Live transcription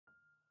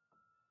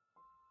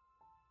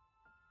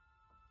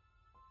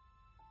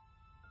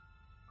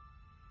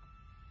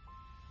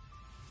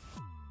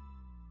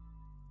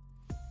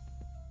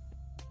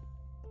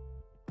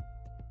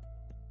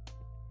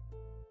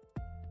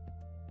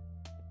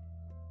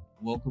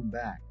Welcome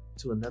back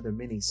to another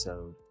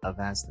mini-sode of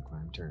As the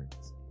Crime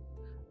Turns.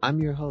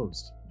 I'm your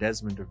host,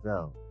 Desmond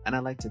Ravel, and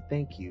I'd like to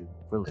thank you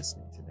for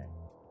listening today.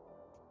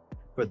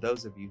 For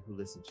those of you who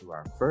listened to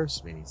our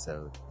first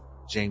mini-sode,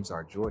 James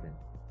R. Jordan,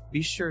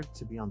 be sure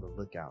to be on the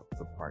lookout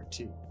for part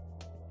 2.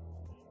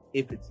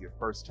 If it's your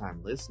first time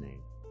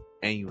listening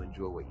and you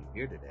enjoy what you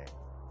hear today,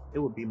 it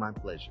would be my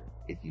pleasure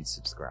if you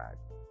subscribe.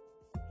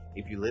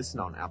 If you listen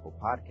on Apple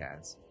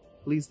Podcasts,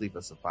 please leave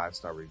us a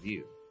 5-star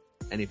review.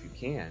 And if you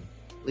can,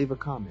 leave a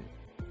comment.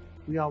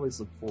 We always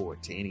look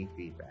forward to any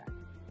feedback,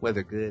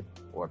 whether good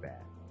or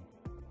bad.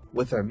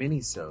 With our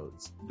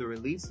mini-sodes, the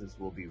releases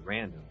will be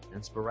random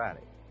and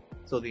sporadic,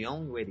 so the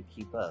only way to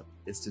keep up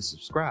is to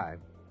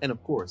subscribe and,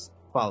 of course,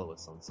 follow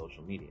us on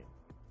social media.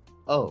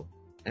 Oh,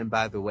 and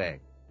by the way,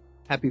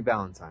 happy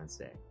Valentine's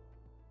Day.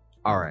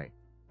 All right,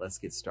 let's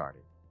get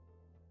started.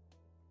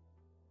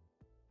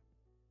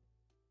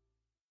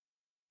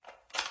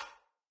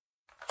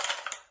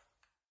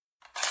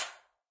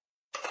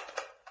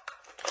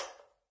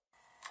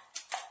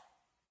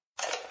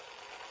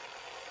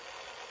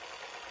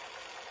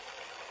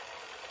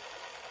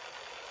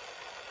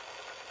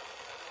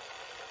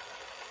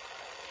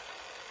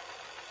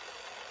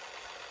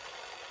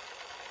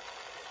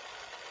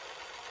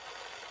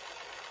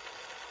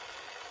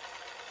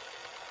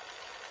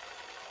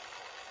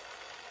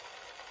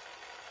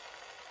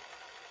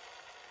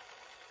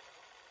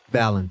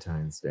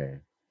 Valentine's Day.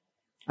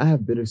 I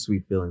have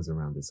bittersweet feelings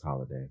around this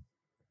holiday.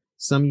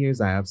 Some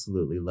years I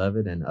absolutely love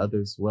it, and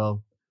others,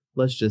 well,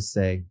 let's just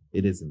say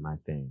it isn't my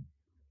thing.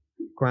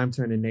 Crime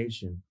Turning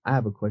Nation, I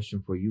have a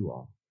question for you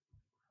all.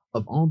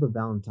 Of all the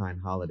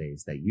Valentine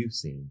holidays that you've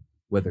seen,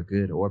 whether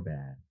good or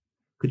bad,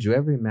 could you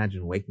ever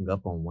imagine waking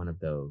up on one of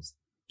those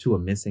to a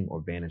missing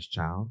or vanished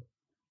child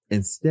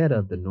instead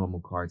of the normal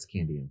cards,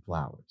 candy, and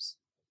flowers?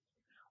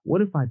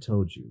 What if I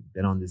told you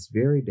that on this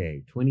very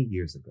day 20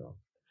 years ago,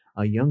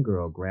 a young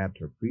girl grabbed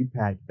her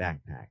pre-packed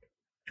backpack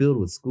filled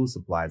with school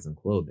supplies and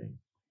clothing,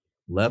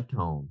 left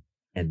home,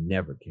 and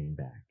never came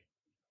back,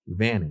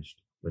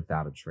 vanished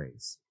without a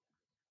trace?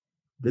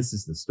 This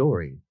is the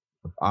story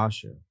of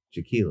Asha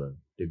Jaquila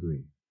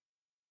Degree.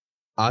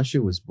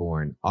 Asha was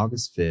born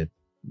August 5th,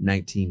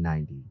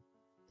 1990.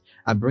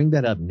 I bring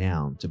that up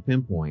now to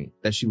pinpoint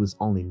that she was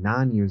only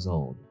 9 years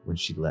old when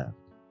she left.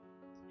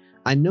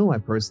 I know I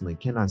personally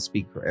cannot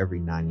speak for every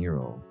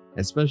 9-year-old,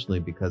 especially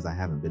because I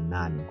haven't been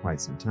 9 in quite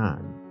some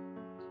time.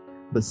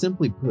 But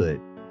simply put,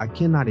 I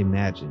cannot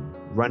imagine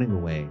running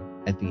away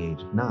at the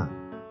age of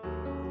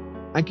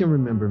 9. I can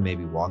remember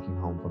maybe walking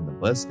home from the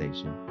bus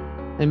station,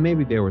 and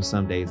maybe there were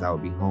some days I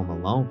would be home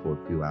alone for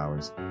a few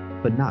hours,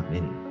 but not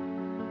many.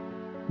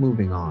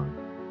 Moving on,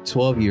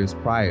 12 years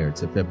prior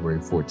to February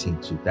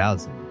 14,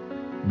 2000,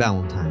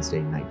 Valentine's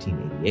Day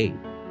 1988,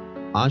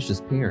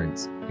 Asha's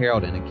parents,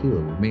 Harold and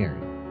Akilah, were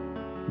married.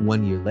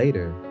 1 year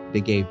later, they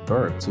gave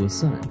birth to a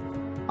son,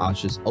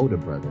 Asha's older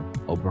brother,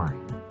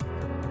 O'Brien.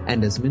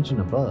 And as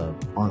mentioned above,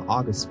 on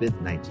August 5th,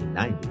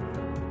 1990,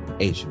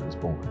 Asha was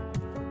born.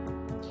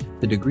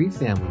 The Degree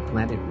family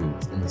planted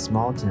roots in the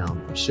small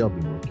town of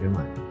Shelby, North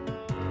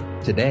Carolina.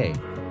 Today,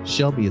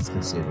 Shelby is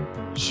considered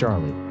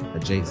Charlotte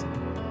adjacent.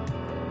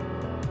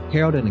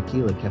 Harold and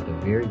Akilah kept a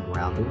very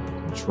grounded,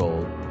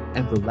 controlled,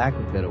 and for lack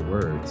of better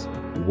words,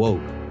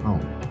 woke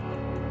home.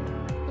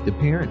 The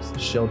parents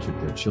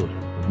sheltered their children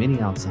from many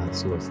outside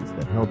sources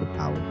that held the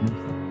power of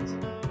influence.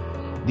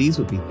 These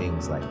would be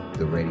things like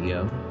the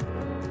radio,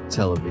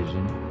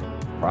 television,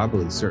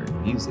 probably certain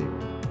music,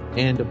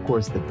 and of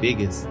course the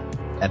biggest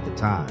at the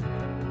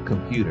time,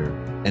 computer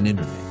and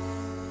internet.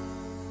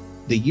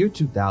 The year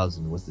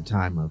 2000 was the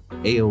time of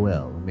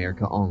AOL,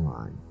 America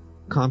Online,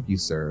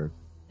 CompuServe,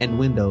 and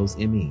Windows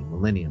ME,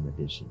 Millennium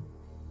Edition.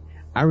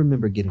 I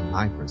remember getting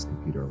my first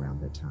computer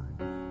around that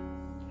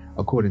time.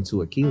 According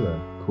to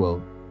Akilah,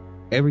 quote,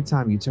 "Every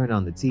time you turned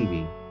on the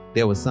TV,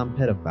 there was some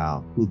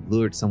pedophile who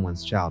lured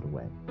someone's child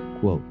away,"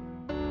 quote,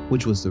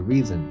 which was the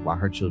reason why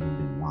her children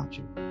didn't watch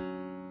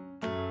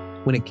it.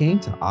 When it came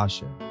to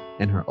Asha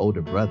and her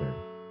older brother,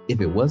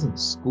 if it wasn't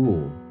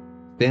school,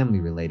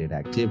 family-related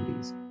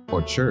activities,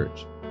 or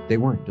church, they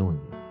weren't doing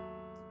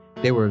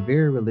it. They were a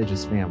very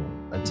religious family,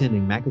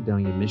 attending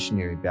Macedonia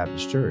Missionary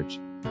Baptist Church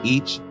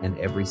each and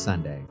every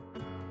Sunday.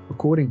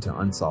 According to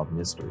Unsolved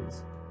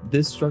Mysteries,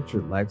 this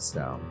structured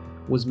lifestyle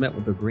was met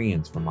with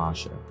agreeance from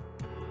Asha.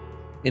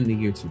 In the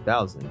year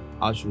 2000,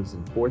 Asha was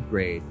in 4th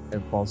grade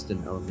at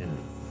Falston Elementary.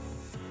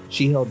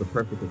 She held the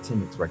perfect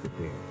attendance record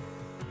there.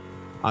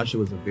 Asha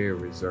was a very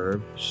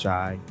reserved,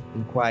 shy,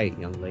 and quiet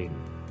young lady.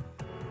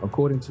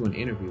 According to an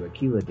interview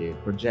Akilah did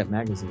for Jet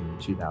Magazine in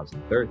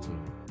 2013,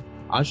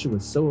 Asha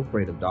was so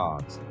afraid of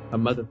dogs, her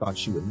mother thought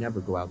she would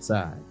never go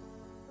outside.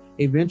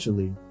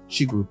 Eventually,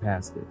 she grew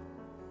past it.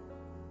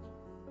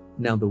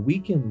 Now, the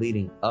weekend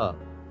leading up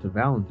to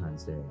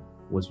Valentine's Day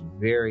was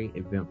very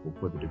eventful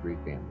for the Degree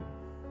family.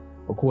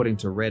 According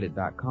to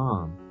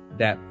Reddit.com,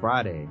 that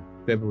Friday,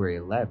 February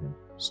 11th,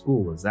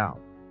 school was out.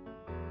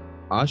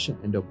 Asha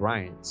and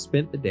O'Brien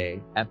spent the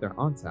day at their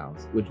aunt's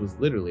house, which was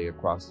literally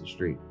across the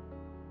street.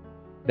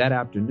 That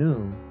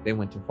afternoon, they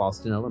went to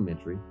Falston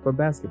Elementary for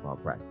basketball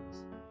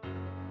practice.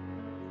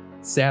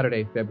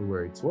 Saturday,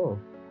 February 12th,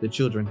 the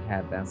children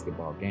had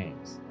basketball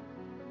games.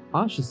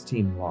 Asha's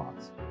team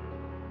lost.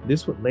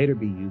 This would later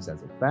be used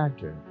as a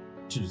factor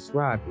to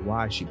describe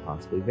why she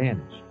possibly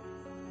vanished.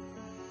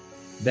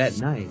 That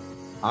night,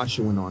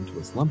 Asha went on to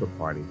a slumber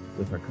party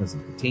with her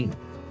cousin Katina.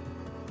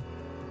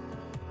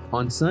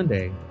 On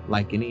Sunday,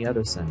 like any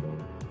other Sunday,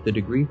 the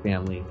Degree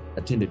family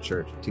attended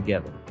church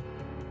together.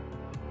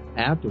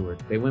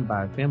 Afterward, they went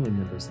by a family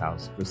member's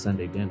house for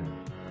Sunday dinner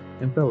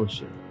and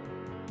fellowship.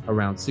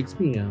 Around 6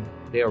 p.m.,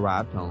 they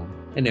arrived home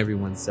and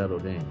everyone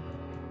settled in.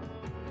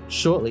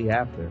 Shortly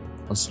after,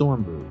 a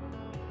storm brewed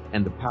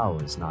and the power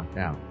was knocked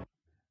out.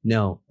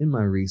 Now, in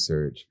my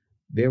research,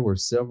 there were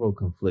several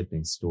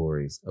conflicting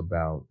stories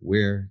about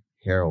where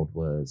Harold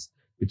was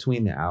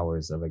between the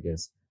hours of,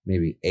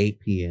 maybe 8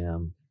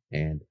 p.m.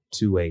 and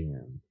 2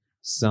 a.m.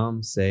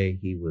 Some say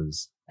he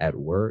was at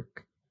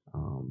work.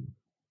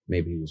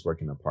 Maybe he was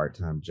working a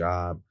part-time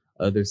job.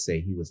 Others say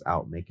he was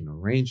out making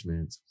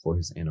arrangements for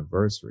his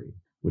anniversary,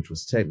 which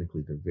was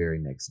technically the very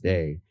next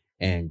day,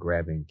 and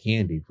grabbing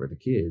candy for the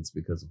kids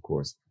because, of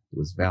course, it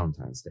was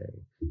Valentine's Day.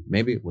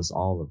 Maybe it was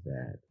all of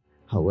that.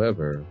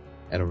 However,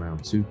 at around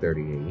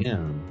 2:30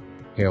 a.m.,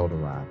 Harold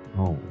arrived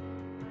home.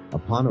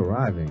 Upon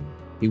arriving,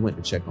 he went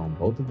to check on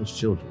both of his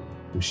children,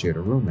 who shared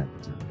a room at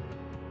the time.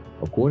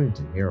 According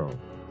to Harold,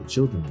 the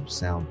children were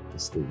sound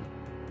asleep.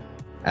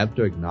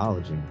 After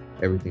acknowledging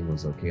everything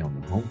was okay on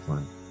the home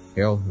front,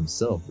 Harold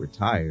himself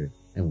retired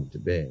and went to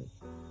bed.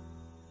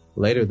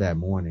 Later that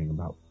morning,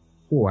 about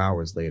 4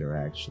 hours later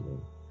actually,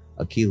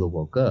 Akilah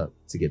woke up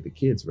to get the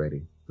kids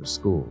ready for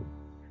school.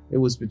 It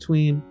was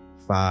between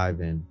 5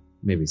 and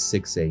maybe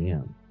 6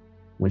 a.m.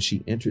 When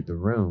she entered the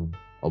room,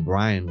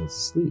 O'Brien was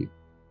asleep,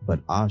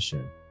 but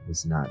Asha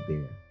was not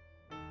there.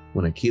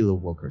 When Akilah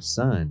woke her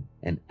son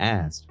and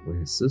asked where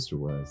his sister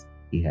was,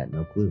 he had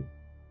no clue.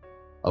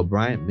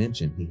 O'Brien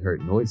mentioned he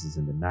heard noises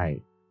in the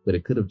night, but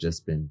it could have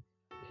just been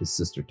his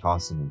sister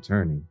tossing and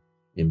turning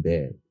in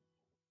bed.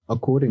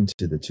 According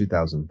to the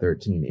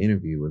 2013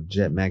 interview with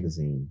Jet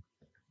Magazine,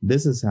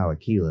 this is how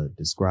Akilah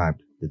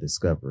described the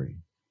discovery.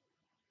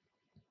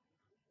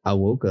 I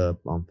woke up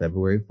on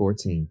February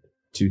 14th,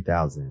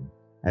 2000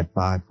 at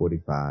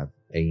 5:45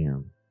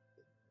 a.m.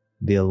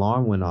 The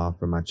alarm went off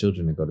for my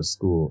children to go to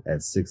school at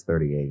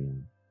 6:30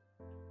 a.m.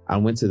 I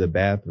went to the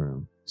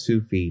bathroom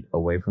 2 feet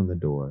away from the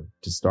door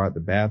to start the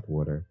bath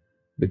water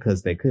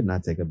because they could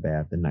not take a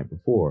bath the night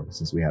before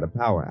since we had a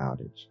power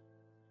outage.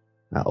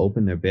 I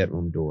opened their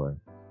bedroom door.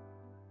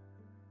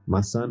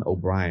 My son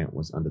O'Brien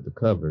was under the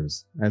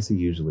covers as he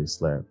usually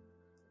slept.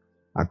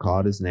 I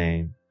called his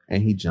name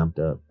and he jumped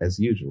up as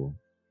usual.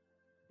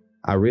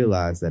 I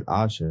realized that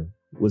Asha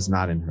was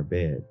not in her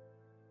bed.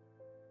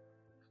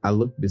 I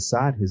looked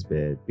beside his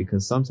bed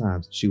because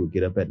sometimes she would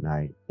get up at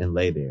night and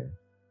lay there.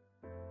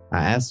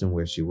 I asked him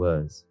where she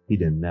was. He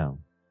didn't know.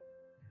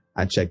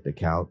 I checked the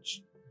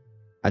couch.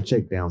 I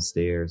checked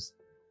downstairs.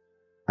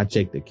 I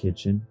checked the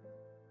kitchen.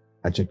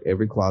 I checked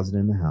every closet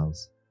in the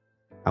house.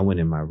 I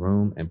went in my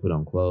room and put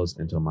on clothes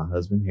and told my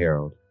husband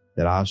Harold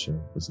that Asha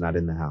was not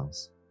in the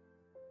house.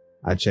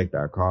 I checked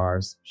our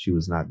cars. She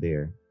was not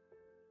there.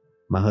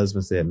 My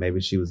husband said maybe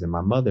she was in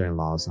my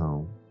mother-in-law's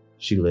home.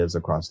 She lives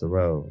across the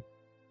road.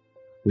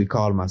 We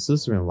called my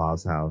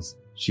sister-in-law's house.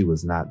 She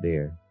was not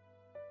there.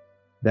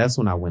 That's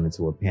when I went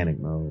into a panic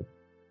mode.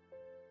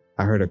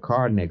 I heard a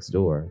car next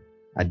door.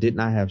 I did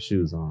not have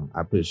shoes on.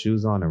 I put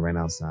shoes on and ran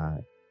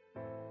outside.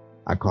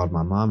 I called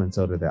my mom and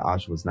told her that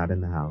Asha was not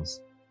in the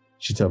house.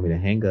 She told me to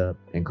hang up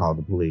and call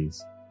the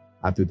police.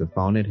 I threw the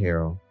phone at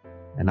Harold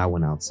and I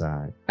went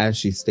outside. As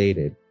she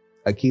stated,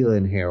 Akilah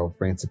and Harold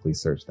frantically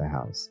searched the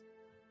house,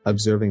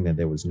 observing that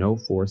there was no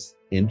forced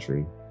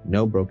entry,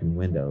 no broken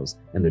windows,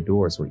 and the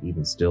doors were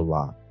even still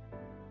locked.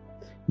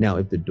 Now,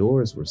 if the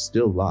doors were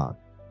still locked,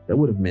 that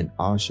would have meant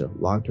Asha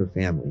locked her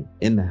family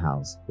in the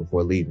house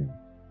before leaving.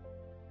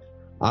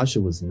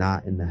 Asha was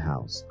not in the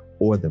house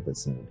or the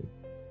vicinity.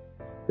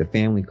 The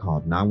family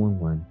called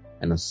 911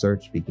 and a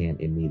search began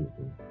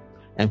immediately,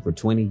 and for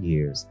 20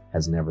 years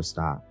has never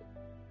stopped.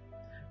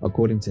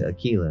 According to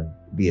Akilah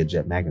via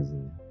Jet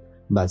Magazine,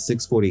 by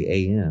 6:40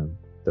 a.m.,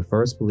 the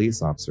first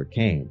police officer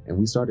came and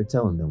we started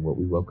telling them what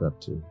we woke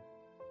up to.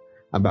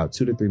 About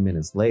 2 to 3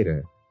 minutes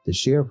later, the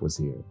sheriff was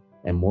here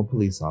and more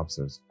police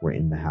officers were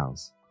in the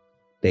house.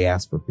 They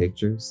asked for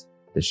pictures.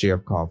 The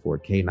sheriff called for a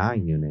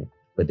K9 unit,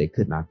 but they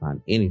could not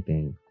find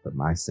anything but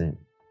my scent.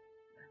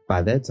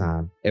 By that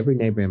time, every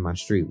neighbor in my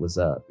street was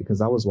up because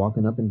I was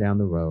walking up and down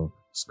the road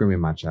screaming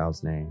my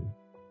child's name.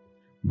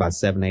 By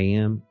 7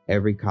 a.m.,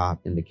 every cop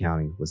in the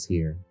county was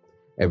here.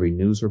 Every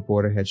news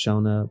reporter had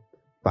shown up.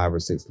 5 or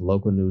 6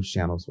 local news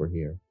channels were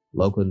here,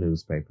 local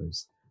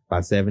newspapers.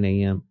 By 7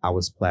 a.m., I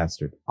was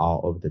plastered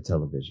all over the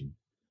television.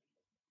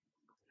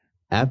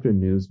 After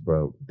news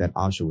broke that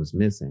Asha was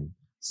missing,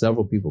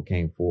 several people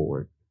came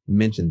forward,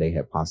 mentioned they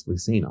had possibly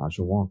seen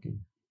Asha walking.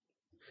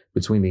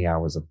 Between the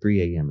hours of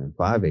 3 a.m. and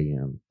 5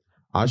 a.m.,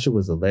 Asha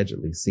was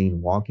allegedly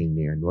seen walking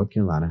near North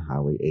Carolina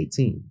Highway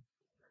 18.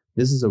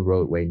 This is a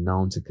roadway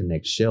known to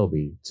connect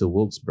Shelby to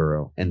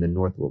Wilkesboro and the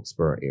North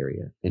Wilkesboro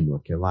area in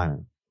North Carolina.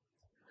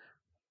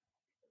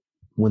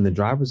 When the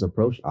drivers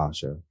approached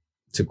Asha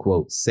to,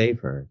 quote, save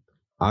her,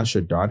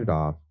 Asha darted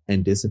off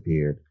and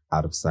disappeared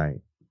out of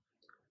sight.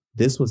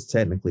 This was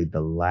technically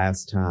the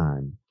last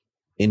time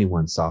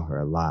anyone saw her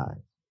alive.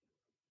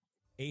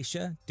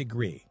 Aisha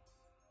Degree.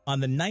 On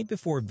the night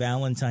before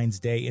Valentine's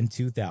Day in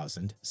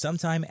 2000,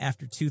 sometime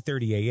after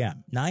 2:30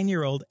 a.m.,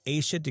 9-year-old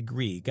Aisha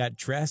Degree got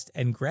dressed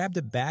and grabbed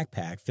a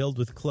backpack filled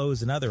with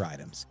clothes and other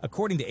items.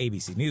 According to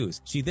ABC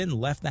News, she then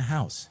left the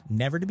house,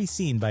 never to be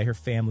seen by her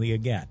family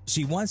again.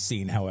 She was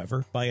seen,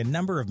 however, by a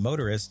number of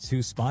motorists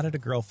who spotted a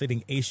girl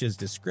fitting Aisha's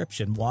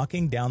description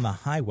walking down the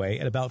highway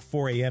at about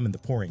 4 a.m. in the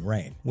pouring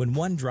rain. When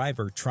one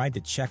driver tried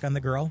to check on the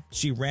girl,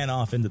 she ran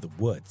off into the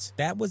woods.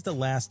 That was the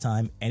last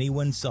time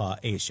anyone saw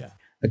Aisha.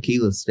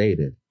 Akilah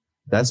stated,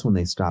 "That's when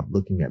they stopped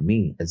looking at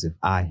me as if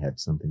I had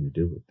something to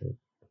do with it.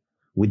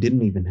 We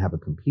didn't even have a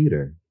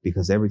computer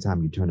because every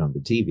time you turned on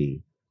the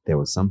TV, there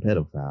was some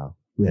pedophile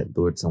who had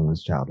lured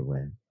someone's child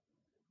away."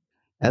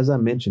 As I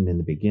mentioned in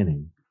the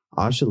beginning,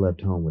 Asha left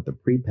home with a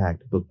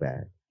pre-packed book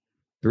bag.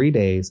 3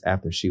 days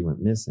after she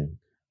went missing,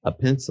 a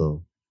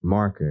pencil,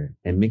 marker,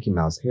 and Mickey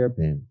Mouse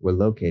hairpin were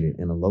located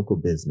in a local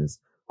business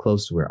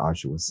close to where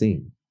Asha was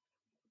seen.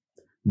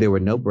 There were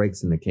no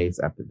breaks in the case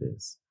after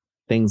this.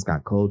 Things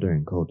got colder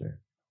and colder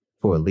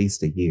for at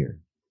least a year.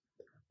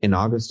 In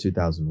August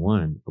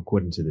 2001,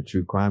 according to the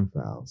True Crime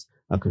Files,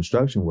 a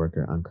construction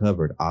worker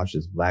uncovered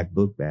Asha's black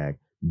book bag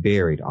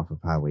buried off of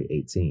Highway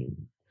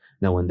 18.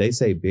 Now, when they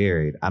say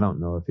buried, I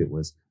don't know if it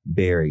was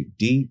buried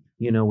deep,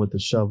 with a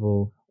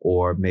shovel,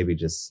 or maybe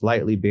just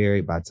slightly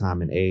buried by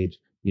time and age.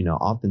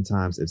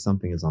 Oftentimes if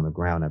something is on the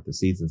ground after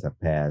seasons have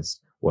passed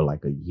or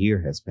like a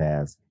year has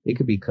passed, it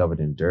could be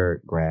covered in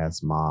dirt,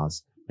 grass,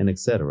 moss, and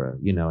etc.,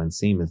 and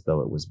seem as though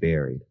it was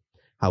buried.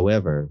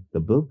 However, the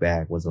book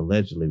bag was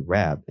allegedly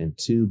wrapped in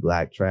 2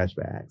 black trash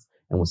bags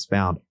and was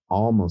found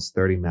almost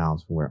 30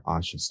 miles from where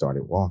Asha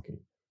started walking.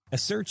 A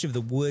search of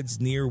the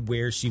woods near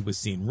where she was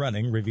seen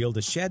running revealed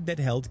a shed that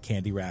held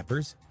candy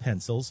wrappers,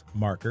 pencils,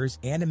 markers,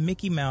 and a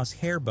Mickey Mouse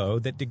hair bow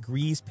that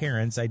Degree's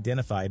parents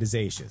identified as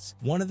Aisha's.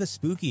 One of the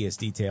spookiest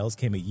details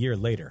came a year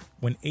later,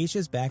 when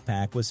Aisha's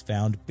backpack was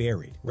found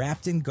buried,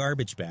 wrapped in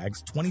garbage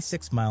bags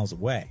 26 miles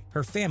away.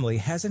 Her family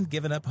hasn't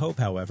given up hope,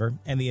 however,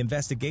 and the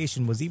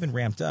investigation was even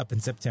ramped up in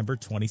September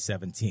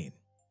 2017.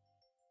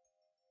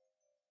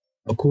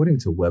 According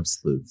to Web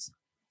Sleuths,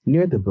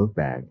 near the book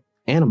bag,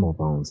 animal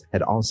bones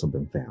had also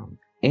been found,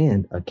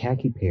 and a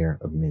khaki pair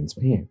of men's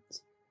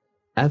pants.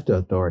 After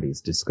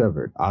authorities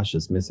discovered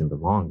Asha's missing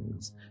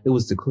belongings, it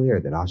was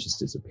declared that Asha's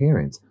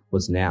disappearance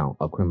was now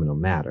a criminal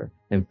matter,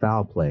 and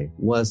foul play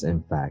was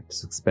in fact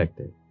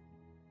suspected.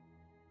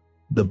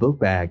 The book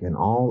bag and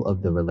all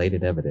of the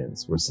related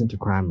evidence were sent to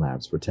crime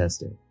labs for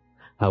testing.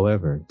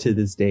 However, to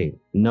this date,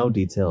 no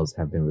details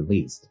have been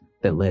released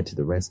that led to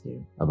the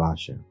rescue of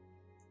Asha.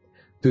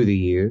 Through the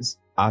years,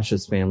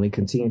 Asha's family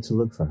continued to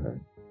look for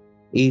her.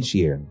 Each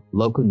year,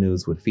 local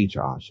news would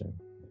feature Asha.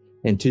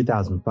 In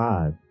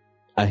 2005,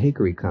 a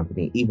Hickory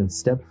company even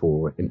stepped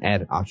forward and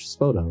added Asha's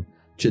photo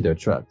to their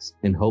trucks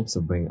in hopes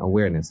of bringing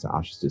awareness to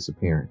Asha's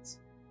disappearance.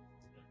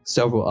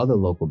 Several other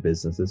local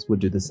businesses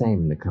would do the same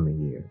in the coming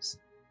years.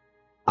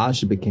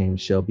 Asha became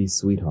Shelby's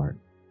sweetheart.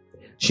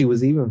 She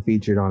was even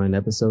featured on an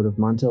episode of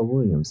Montel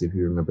Williams, if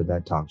you remember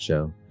that talk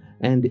show,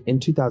 and in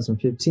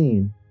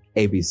 2015,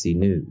 ABC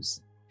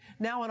News.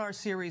 Now in our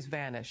series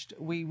Vanished,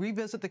 we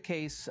revisit the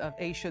case of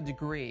Aisha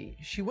Degree.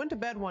 She went to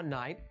bed one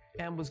night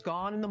and was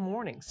gone in the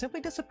morning,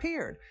 simply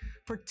disappeared.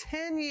 For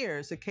 10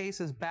 years, the case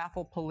has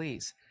baffled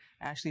police.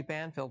 Ashley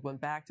Banfield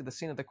went back to the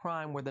scene of the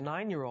crime where the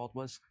 9-year-old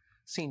was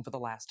seen for the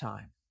last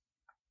time.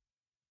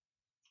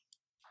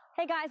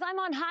 Hey guys, I'm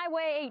on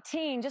Highway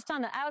 18, just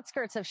on the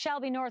outskirts of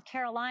Shelby, North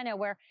Carolina,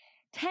 where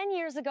 10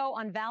 years ago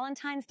on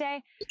Valentine's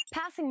Day,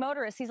 passing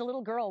motorist sees a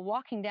little girl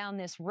walking down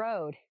this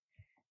road.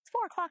 It's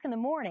 4 o'clock in the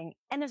morning,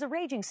 and there's a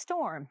raging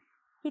storm.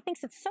 He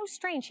thinks it's so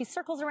strange. She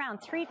circles around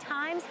 3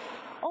 times,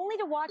 only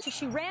to watch as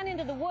she ran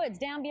into the woods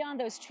down beyond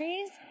those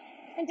trees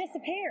and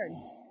disappeared.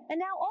 And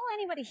now all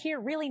anybody here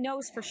really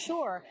knows for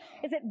sure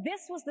is that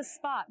this was the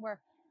spot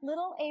where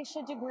little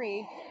Aisha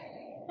Degree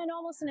and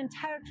almost an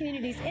entire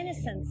community's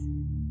innocence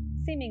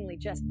seemingly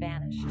just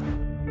vanished.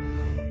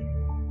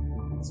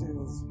 She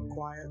was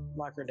quiet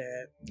like her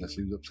dad. If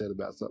she was upset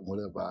about something,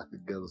 whatever, I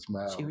could get her a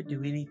smile. She would do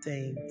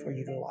anything for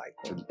you to like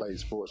her. She played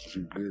sports, she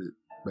was good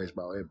at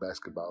baseball and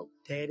basketball.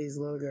 Daddy's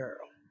little girl.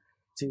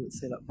 She would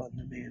sit up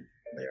under me and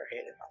lay her head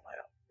in my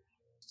lap.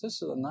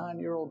 This is a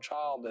 9-year-old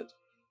child that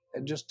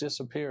had just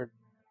disappeared.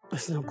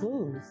 There's no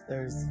clues.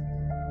 There's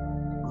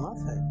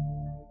nothing.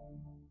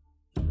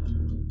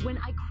 When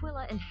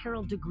Aquila and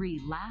Harold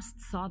Degree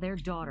last saw their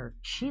daughter,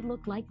 she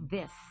looked like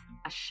this,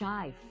 a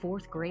shy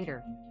 4th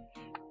grader.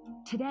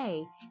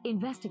 Today,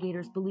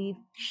 investigators believe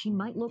she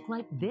might look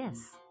like this,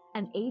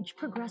 an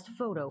age-progressed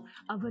photo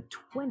of a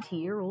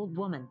 20-year-old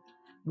woman.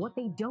 What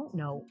they don't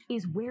know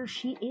is where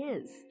she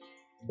is,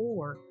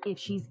 or if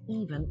she's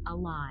even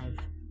alive.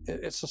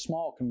 It's a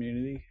small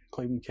community,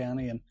 Cleveland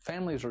County, and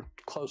families are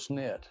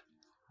close-knit.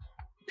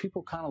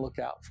 People kind of look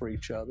out for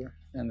each other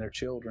and their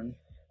children,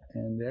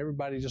 and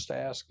everybody just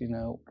asks,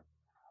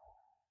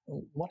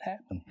 what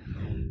happened?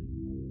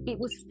 It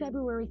was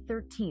February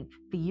 13th,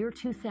 the year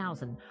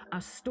 2000,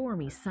 a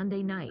stormy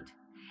Sunday night.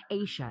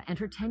 Aisha and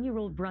her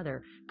 10-year-old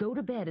brother go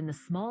to bed in the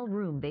small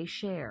room they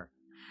share.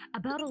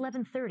 About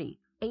 11:30,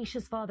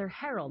 Aisha's father,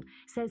 Harold,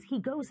 says he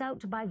goes out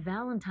to buy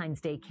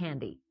Valentine's Day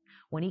candy.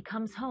 When he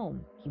comes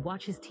home, he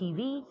watches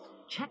TV,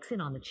 checks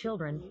in on the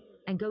children,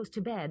 and goes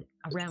to bed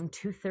around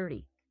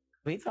 2:30.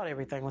 We thought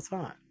everything was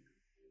fine.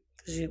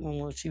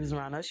 When she was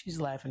around us, she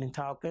was laughing and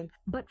talking.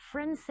 But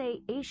friends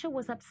say Aisha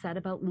was upset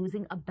about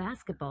losing a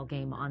basketball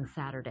game on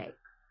Saturday.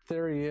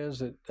 Theory is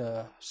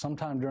that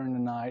sometime during the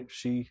night,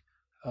 she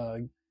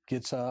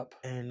gets up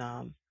and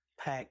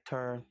packed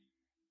her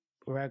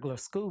regular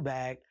school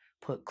bag,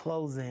 put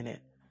clothes in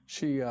it.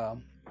 She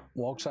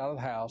walks out of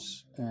the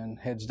house and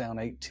heads down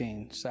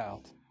 18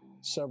 South.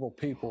 Several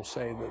people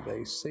say that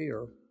they see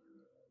her,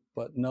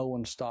 but no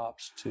one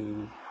stops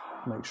to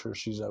make sure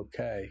she's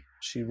okay.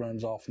 She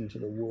runs off into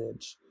the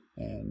woods,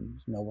 and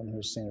no one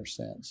has seen her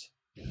since.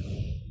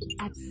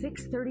 At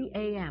 6:30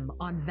 a.m.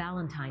 on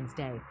Valentine's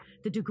Day,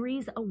 the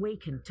Degrees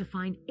awaken to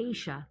find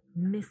Aisha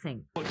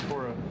missing. Look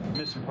for a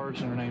missing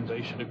person. Her name's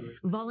Aisha Degree.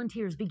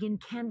 Volunteers begin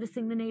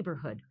canvassing the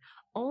neighborhood.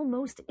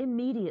 Almost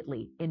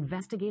immediately,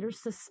 investigators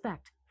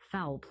suspect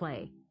foul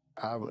play.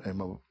 I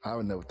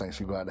would never think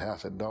she'd go out of the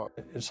house at dark.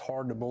 It's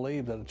hard to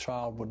believe that a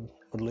child would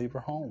leave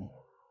her home.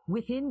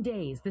 Within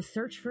days, the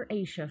search for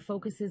Aisha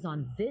focuses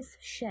on this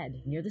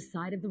shed near the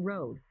side of the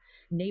road.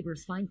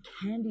 Neighbors find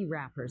candy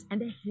wrappers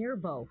and a hair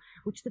bow,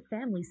 which the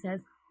family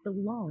says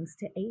belongs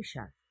to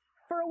Aisha.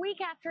 For a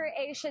week after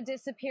Aisha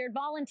disappeared,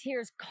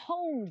 volunteers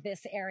combed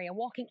this area,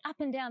 walking up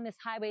and down this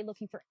highway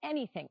looking for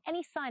anything,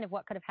 any sign of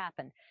what could have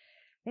happened.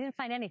 They didn't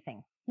find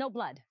anything. No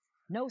blood,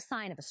 no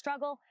sign of a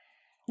struggle,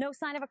 no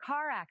sign of a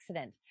car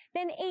accident.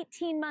 Then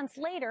 18 months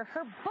later,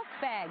 her book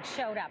bag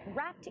showed up,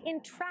 wrapped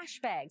in trash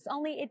bags,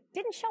 only it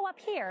didn't show up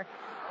here.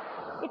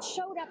 It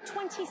showed up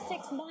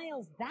 26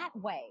 miles that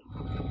way.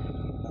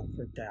 I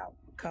freaked out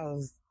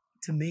because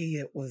to me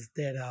it was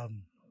that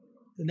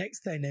the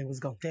next thing they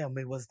was going to tell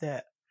me was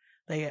that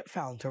they had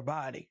found her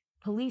body.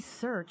 Police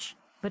search,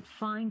 but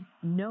find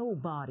no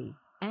body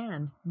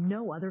and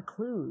no other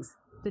clues.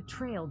 The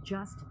trail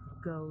just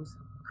goes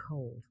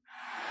cold.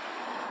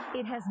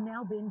 It has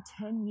now been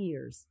 10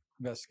 years.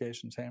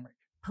 Investigation's hammering.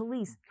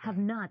 Police have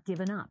not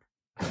given up.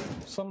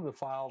 Some of the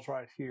files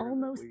right here.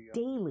 Almost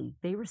daily,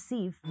 they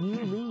receive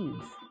new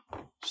leads.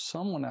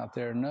 Someone out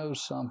there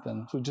knows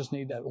something. We just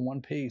need that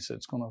one piece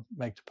that's going to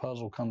make the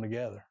puzzle come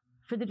together.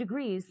 For the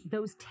Degrees,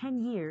 those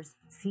 10 years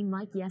seem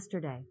like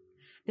yesterday.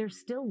 They're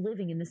still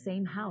living in the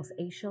same house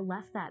Aisha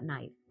left that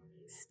night,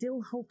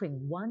 still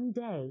hoping one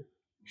day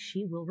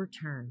she will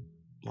return.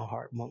 My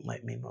heart won't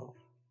let me move.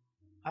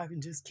 I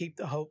can just keep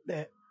the hope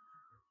that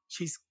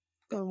she's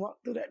going to walk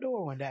through that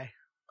door one day.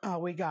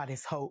 All we got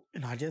is hope,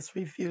 and I just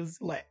refuse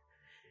to let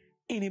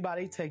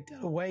anybody take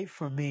that away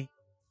from me.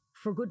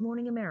 For Good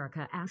Morning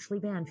America, Ashley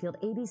Banfield,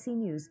 ABC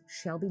News,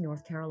 Shelby,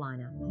 North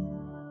Carolina.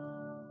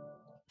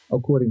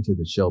 According to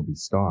the Shelby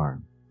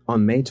Star,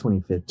 on May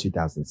 25,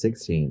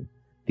 2016,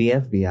 the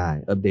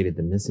FBI updated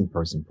the missing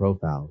person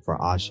profile for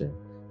Aisha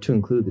to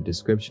include the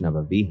description of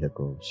a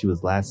vehicle she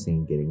was last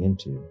seen getting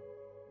into.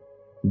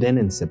 Then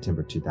in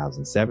September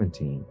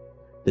 2017,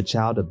 the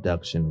Child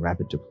Abduction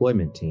Rapid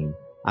Deployment Team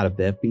out of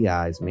the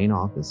FBI's main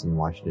office in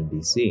Washington,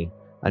 D.C.,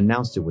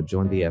 announced it would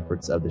join the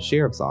efforts of the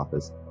Sheriff's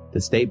Office,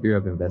 the State Bureau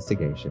of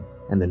Investigation,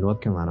 and the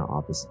North Carolina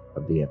Office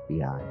of the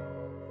FBI.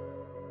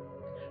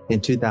 In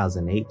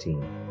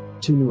 2018,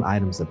 2 new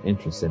items of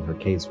interest in her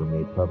case were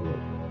made public: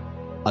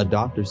 a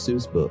Dr.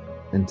 Seuss book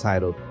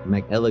entitled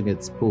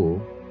McElligot's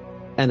Pool,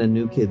 and a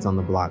New Kids on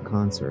the Block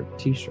concert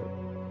t-shirt.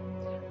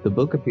 The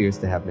book appears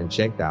to have been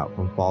checked out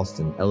from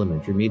Falston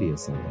Elementary Media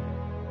Center.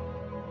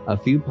 A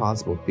few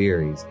possible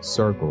theories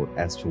circled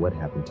as to what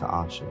happened to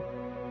Aisha.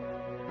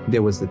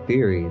 There was the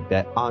theory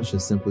that Aisha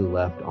simply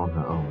left on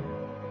her own.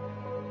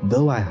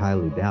 Though I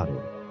highly doubt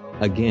it.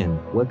 Again,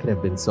 what could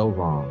have been so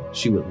wrong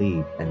she would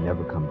leave and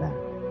never come back?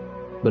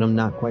 But I'm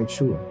not quite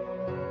sure.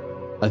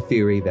 A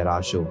theory that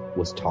Aisha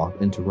was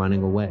talked into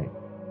running away.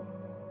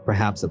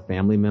 Perhaps a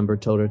family member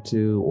told her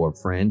to, or a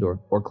friend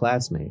or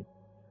classmate.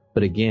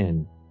 But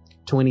again,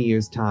 20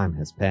 years' time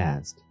has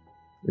passed.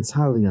 It's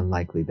highly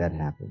unlikely that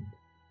happened.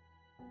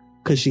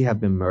 Could she have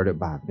been murdered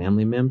by a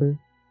family member?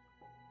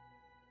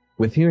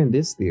 With hearing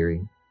this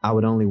theory, I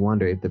would only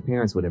wonder if the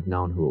parents would have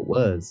known who it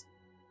was,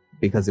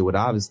 because it would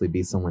obviously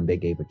be someone they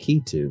gave a key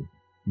to,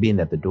 being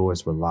that the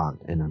doors were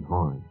locked and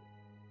unharmed.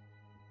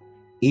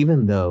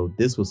 Even though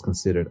this was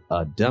considered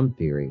a dumb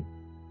theory,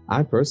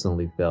 I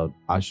personally felt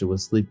Aisha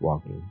was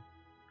sleepwalking.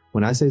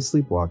 When I say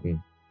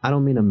sleepwalking, I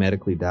don't mean a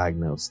medically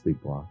diagnosed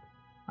sleepwalk.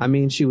 I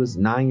mean she was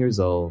 9 years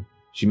old,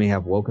 she may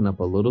have woken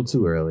up a little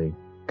too early,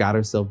 got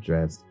herself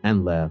dressed,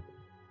 and left,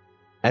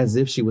 as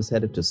if she was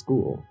headed to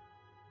school.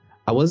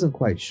 I wasn't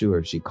quite sure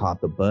if she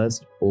caught the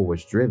bus or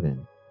was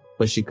driven,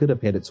 but she could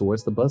have headed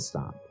towards the bus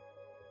stop.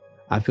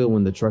 I feel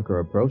when the trucker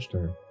approached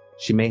her,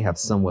 she may have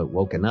somewhat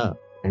woken up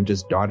and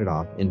just darted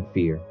off in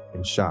fear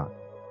and shock.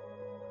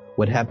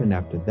 What happened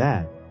after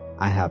that,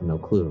 I have no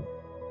clue.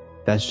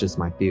 That's just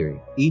my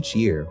theory. Each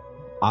year,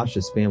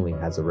 Asha's family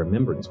has a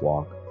remembrance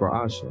walk for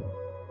Asha.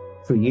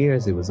 For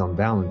years, it was on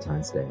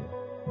Valentine's Day,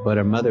 but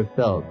her mother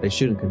felt they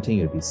shouldn't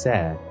continue to be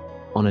sad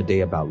on a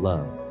day about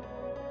love.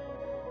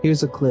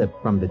 Here's a clip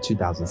from the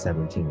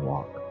 2017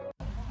 walk.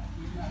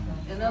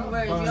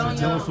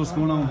 Tell us what's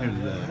going on here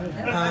today.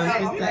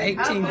 It's the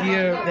 18th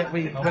year that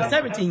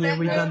 17th year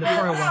we've done the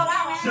prayer walk.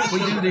 We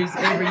do these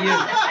every year.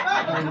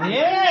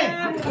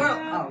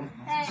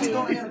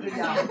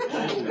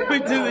 We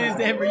do this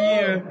every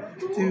year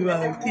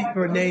to keep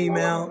her name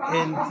out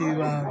and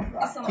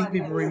to keep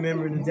people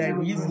remembering the day.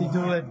 We usually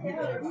do it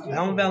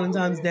on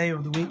Valentine's Day or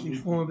the week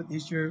before, but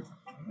this year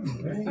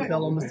it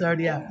fell on the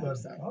Saturday after.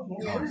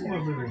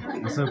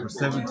 So for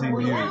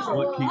 17 years,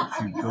 what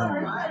keeps you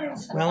going?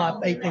 Well, I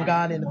have faith in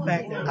God and the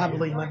fact that I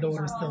believe my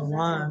daughter is still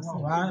alive,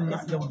 so I'm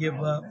not going to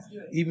give up,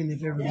 even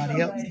if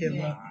everybody else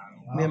gives up.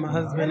 Me and my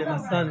husband and my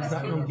son is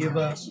not going to give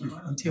up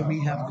until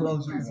we have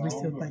closure, because we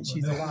still think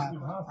she's alive.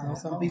 I know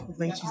some people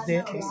think she's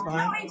dead. That's fine.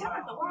 I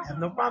have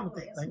no problem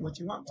with that. Think what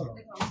you want to.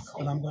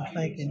 But I'm going to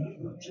think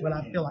and what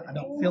I feel like. I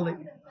don't feel it.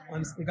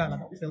 Honestly, God, I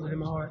don't feel it in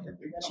my heart that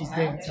she's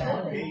dead. So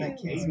that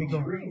keeps me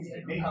going.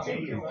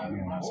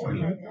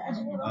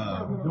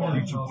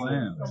 Future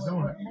plans?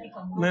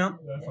 Well,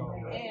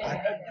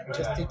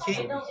 just to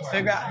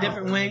figure out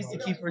different ways to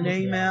keep her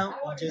name out,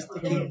 and just to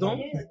keep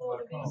going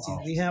until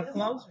we have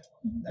closure.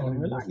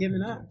 We're not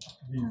giving up.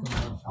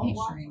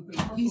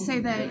 You say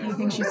that you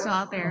think she's still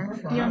out there.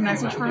 Do you have a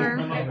message for her?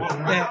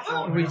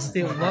 That we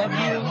still love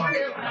you.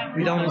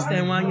 We don't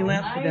understand why you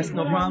left, but that's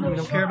no problem. We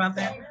don't care about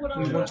that.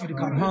 We want you to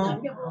come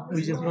home.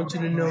 We just want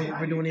you to know that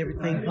we're doing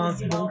everything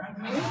possible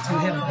to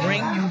help bring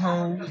you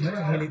home.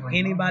 And if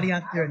anybody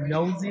out there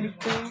knows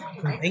anything,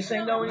 think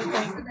they know anything,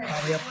 call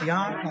the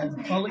FBI, call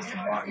the police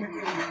department.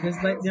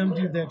 Just let them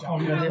do their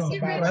job. That's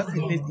about us.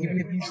 Even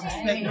if you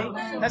suspect me,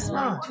 that's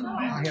fine.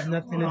 I have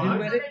nothing to do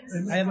with it.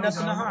 I have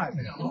nothing to hide.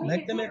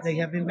 Let them. They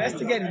have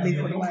investigated me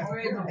for the last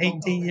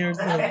 18 years.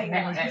 So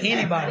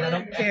anybody, I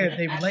don't care if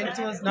they related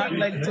to us, not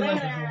related to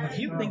us. If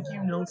you think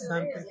you know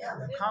something,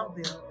 call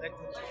them. Let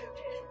them.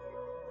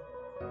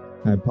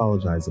 I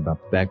apologize about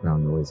the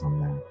background noise on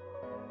that.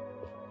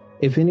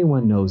 If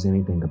anyone knows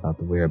anything about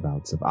the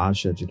whereabouts of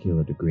Asha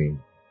Jaquila Degree,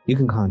 you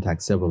can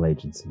contact several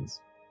agencies.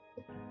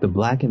 The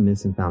Black and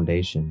Missing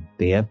Foundation,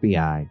 the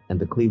FBI, and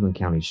the Cleveland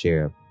County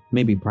Sheriff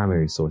may be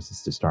primary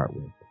sources to start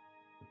with.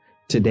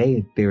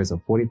 Today, there is a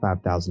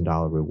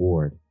 $45,000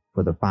 reward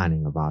for the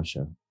finding of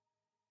Asha.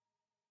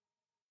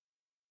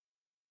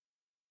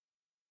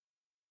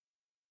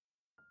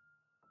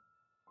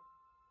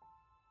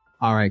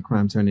 All right,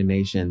 Crime Turner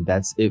Nation,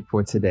 that's it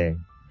for today.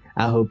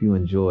 I hope you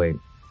enjoyed.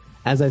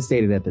 As I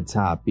stated at the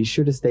top, be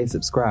sure to stay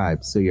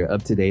subscribed so you're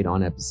up to date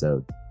on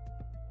episodes.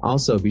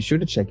 Also, be sure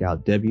to check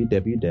out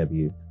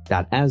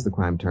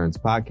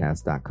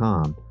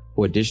www.asthecrimeturnspodcast.com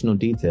for additional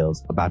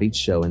details about each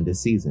show in this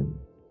season.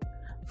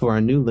 For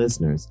our new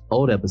listeners,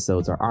 old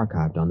episodes are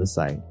archived on the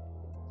site.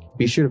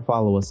 Be sure to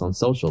follow us on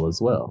social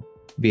as well,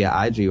 via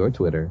IG or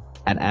Twitter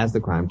at As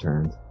the Crime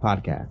Turns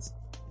Podcast.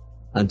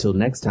 Until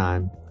next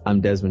time, I'm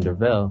Desmond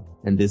Dervell,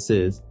 and this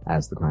is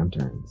As the Crime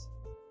Turns.